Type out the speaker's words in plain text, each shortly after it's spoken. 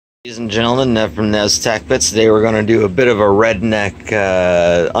Ladies and gentlemen, Nev from Nev's Tech Bits. Today we're going to do a bit of a redneck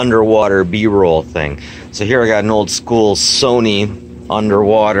underwater B-roll thing. So here I got an old school Sony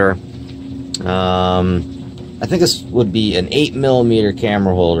underwater. I think this would be an 8mm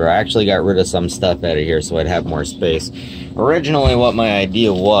camera holder. I actually got rid of some stuff out of here so I'd have more space. Originally what my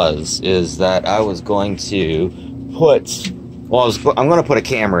idea is that I was going to put... I'm going to put a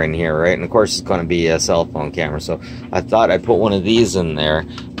camera in here, right? And of course it's going to be a cell phone camera. So I thought I'd put one of these in there.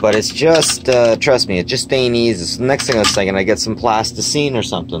 But it's just, trust me, it just ain't easy. So the next thing I was thinking, I get some plasticine or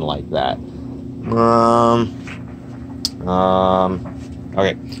something like that. Okay,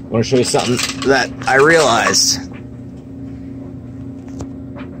 I want to show you something that I realized.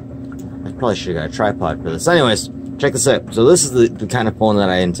 I probably should have got a tripod for this. Anyways, check this out. So this is the kind of phone that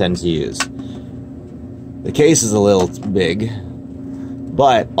I intend to use. The case is a little big,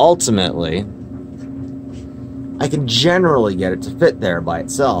 but ultimately, I can generally get it to fit there by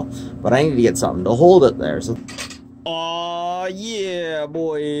itself, but I need to get something to hold it there. So, oh yeah,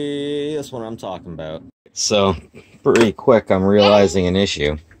 boy, that's what I'm talking about. So, pretty quick, I'm realizing an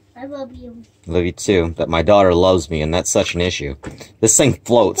issue. I love you. I love you too. That my daughter loves me, and that's such an issue. This thing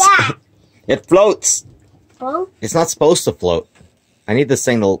floats. Yeah. It floats. Float? It's not supposed to float. I need this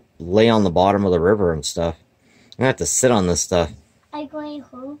thing to lay on the bottom of the river and stuff. I'm gonna have to sit on this stuff. I'm going to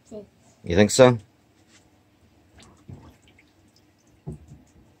hold it. You think so?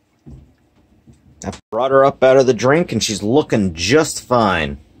 I brought her up out of the drink and she's looking just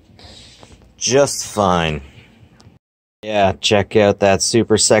fine. Just fine. Yeah, check out that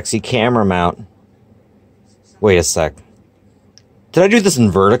super sexy camera mount. Wait a sec. Did I do this in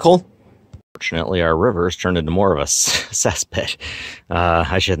vertical? Fortunately, our river's turned into more of a cesspit.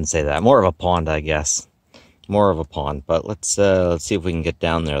 I shouldn't say that. More of a pond, I guess. More of a pond. But let's see if we can get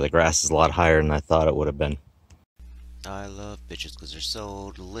down there. The grass is a lot higher than I thought it would have been. I love bitches because they're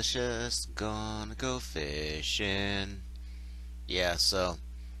so delicious. Gonna go fishing. Yeah, so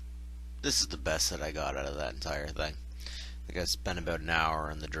this is the best that I got out of that entire thing. I think I spent about an hour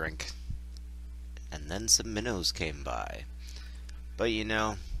in the drink. And then some minnows came by. But you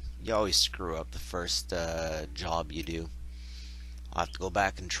know, you always screw up the first job you do. I'll have to go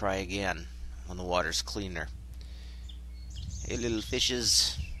back and try again when the water's cleaner. Hey little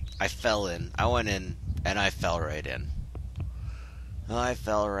fishes. I fell in. I went in and I fell right in. I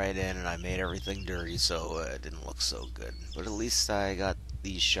fell right in and I made everything dirty, so it didn't look so good. But at least I got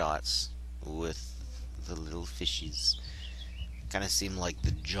these shots with the little fishies. Kind of seemed like the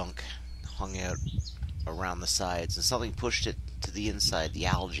junk hung out around the sides and something pushed it to the inside. The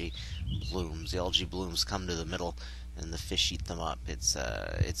algae blooms. The algae blooms come to the middle and the fish eat them up. It's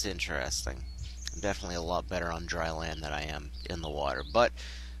interesting. I'm definitely a lot better on dry land than I am in the water, but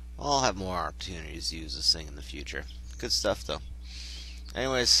I'll have more opportunities to use this thing in the future. Good stuff though.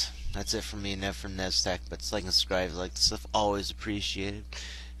 Anyways, that's it from me, Nev from Nev's Tech. But like and subscribe, like the stuff, always appreciated.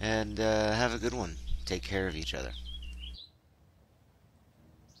 And have a good one. Take care of each other.